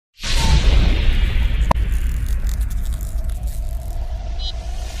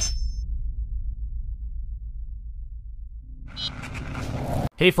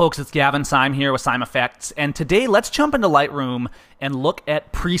Hey folks, it's Gavin Syme here with Syme Effects, and today let's jump into Lightroom and look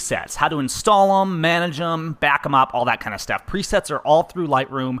at presets, how to install them, manage them, back them up, all that kind of stuff. Presets are all through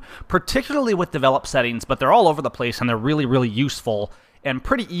Lightroom, particularly with developed settings, but they're all over the place and they're really, really useful and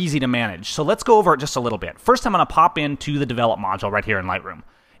pretty easy to manage. So let's go over it just a little bit. First, I'm going to pop into the Develop module right here in Lightroom.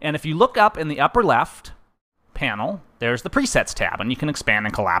 And if you look up in the upper left panel, there's the Presets tab, and you can expand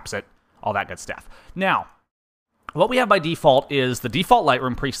and collapse it, all that good stuff. Now, what we have by default is the default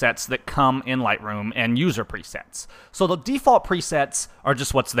Lightroom presets that come in Lightroom and user presets. So the default presets are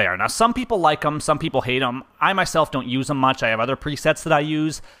just what's there. Now, some people like them, some people hate them. I myself don't use them much. I have other presets that I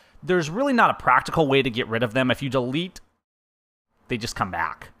use. There's really not a practical way to get rid of them. If you delete, they just come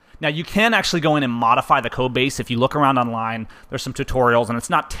back. Now, you can actually go in and modify the code base. If you look around online, there's some tutorials, and it's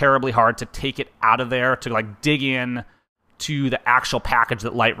not terribly hard to take it out of there, to like dig in to the actual package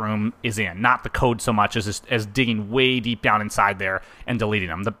that Lightroom is in, not the code so much as digging way deep down inside there and deleting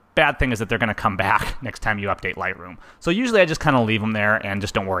them. The bad thing is that they're going to come back next time you update Lightroom. So usually I just kind of leave them there and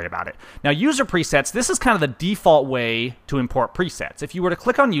just don't worry about it. Now, user presets, this is kind of the default way to import presets. If you were to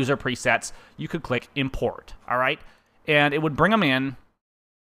click on user presets, you could click import, all right? And it would bring them in,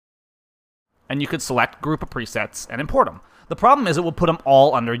 and you could select group of presets and import them. The problem is it will put them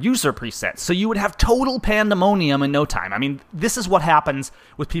all under user presets, so you would have total pandemonium in no time. I mean, this is what happens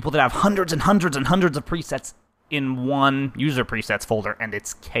with people that have hundreds and hundreds and hundreds of presets in one user presets folder, and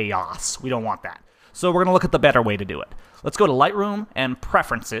it's chaos. We don't want that. So we're going to look at the better way to do it. Let's go to Lightroom and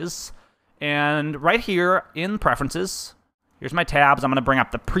Preferences, and right here in Preferences, here's my tabs. I'm going to bring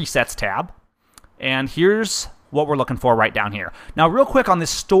up the Presets tab, and here's what we're looking for right down here. Now, real quick on this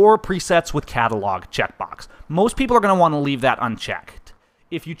Store Presets with Catalog checkbox. Most people are going to want to leave that unchecked.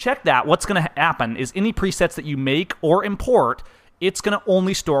 If you check that, what's going to happen is any presets that you make or import, it's going to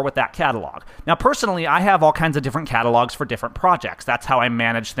only store with that catalog. Now, personally, I have all kinds of different catalogs for different projects. That's how I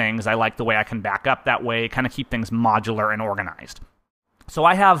manage things. I like the way I can back up that way, kind of keep things modular and organized. So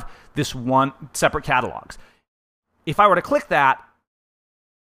I have this one separate catalogs. If I were to click that,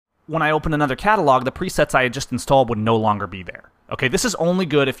 when I open another catalog, the presets I had just installed would no longer be there. Okay, this is only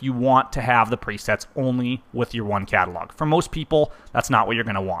good if you want to have the presets only with your one catalog. For most people, that's not what you're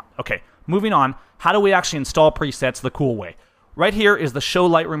going to want. Okay, moving on. How do we actually install presets the cool way? Right here is the Show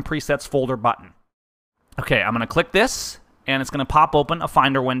Lightroom Presets folder button. Okay, I'm going to click this, and it's going to pop open a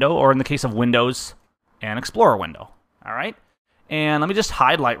Finder window, or in the case of Windows, an Explorer window. All right, and let me just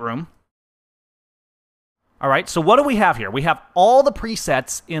hide Lightroom. All right, so what do we have here? We have all the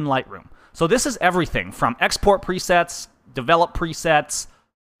presets in Lightroom. So this is everything from export presets, develop presets,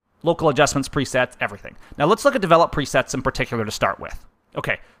 local adjustments presets, everything. Now let's look at develop presets in particular to start with.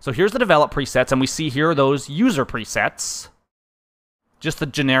 Okay, so here's the develop presets, and we see here those user presets, just the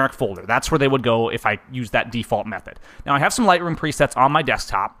generic folder. That's where they would go if I use that default method. Now I have some Lightroom presets on my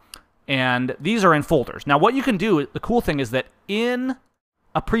desktop, and these are in folders. Now what you can do, the cool thing is that in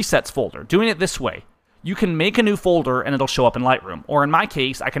a presets folder, doing it this way, you can make a new folder and it'll show up in Lightroom. Or in my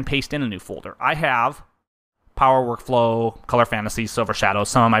case, I can paste in a new folder. I have Power Workflow, Color Fantasy, Silver Shadows,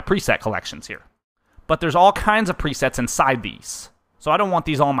 some of my preset collections here. But there's all kinds of presets inside these. So I don't want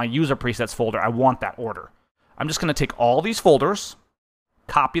these all in my user presets folder. I want that order. I'm just going to take all these folders,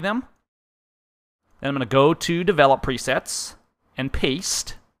 copy them, then I'm going to go to Develop Presets and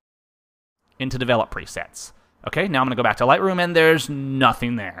paste into Develop Presets. Okay, now I'm going to go back to Lightroom and there's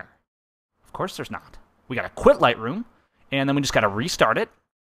nothing there. Of course there's not. We got to quit Lightroom, and then we just got to restart it.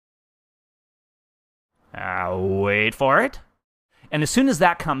 Wait for it. And as soon as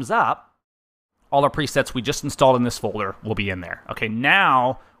that comes up, all our presets we just installed in this folder will be in there. Okay,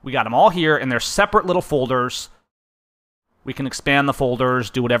 now we got them all here, and they're separate little folders. We can expand the folders,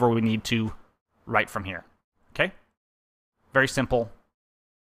 do whatever we need to right from here. Okay? Very simple.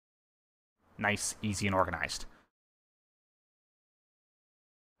 Nice, easy, and organized.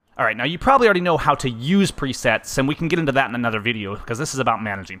 All right, now you probably already know how to use presets, and we can get into that in another video because this is about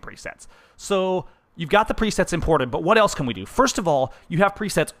managing presets. So you've got the presets imported, but what else can we do? First of all, you have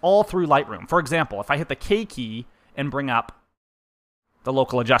presets all through Lightroom. For example, if I hit the K key and bring up the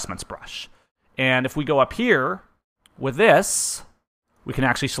local adjustments brush, and if we go up here with this, we can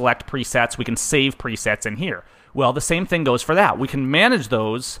actually select presets. We can save presets in here. Well, the same thing goes for that. We can manage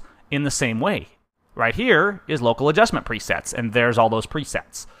those in the same way. Right here is local adjustment presets, and there's all those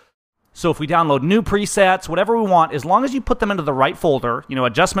presets. So if we download new presets, whatever we want, as long as you put them into the right folder, you know,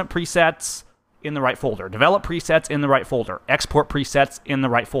 adjustment presets in the right folder, develop presets in the right folder, export presets in the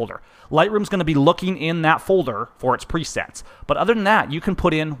right folder. Lightroom's going to be looking in that folder for its presets. But other than that, you can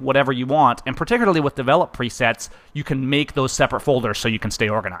put in whatever you want, and particularly with develop presets, you can make those separate folders so you can stay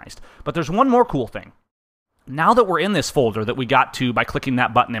organized. But there's one more cool thing. Now that we're in this folder that we got to by clicking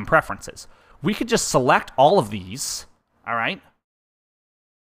that button in Preferences, we could just select all of these, all right?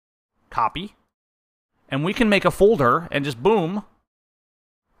 Copy. And we can make a folder and just boom,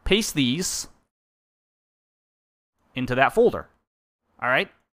 paste these into that folder, all right?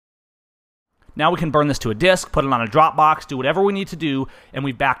 Now we can burn this to a disk, put it on a Dropbox, do whatever we need to do, and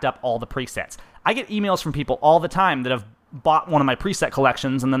we've backed up all the presets. I get emails from people all the time that have bought one of my preset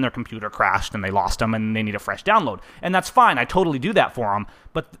collections and then their computer crashed and they lost them and they need a fresh download. And that's fine. I totally do that for them.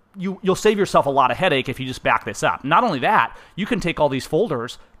 But you'll save yourself a lot of headache if you just back this up. Not only that, you can take all these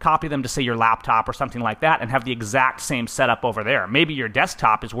folders, copy them to, say, your laptop or something like that, and have the exact same setup over there. Maybe your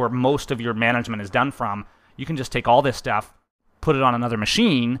desktop is where most of your management is done from. You can just take all this stuff, put it on another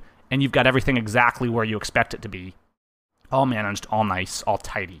machine, and you've got everything exactly where you expect it to be. All managed, all nice, all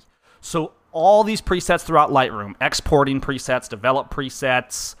tidy. So all these presets throughout Lightroom, exporting presets, develop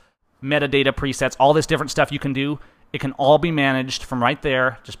presets, metadata presets, all this different stuff you can do, it can all be managed from right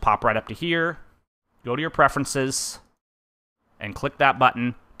there. Just pop right up to here, go to your preferences, and click that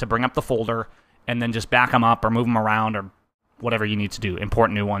button to bring up the folder, and then just back them up or move them around or whatever you need to do,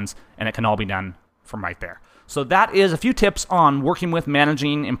 import new ones, and it can all be done from right there. So that is a few tips on working with,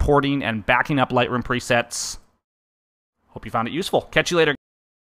 managing, importing, and backing up Lightroom presets. Hope you found it useful. Catch you later.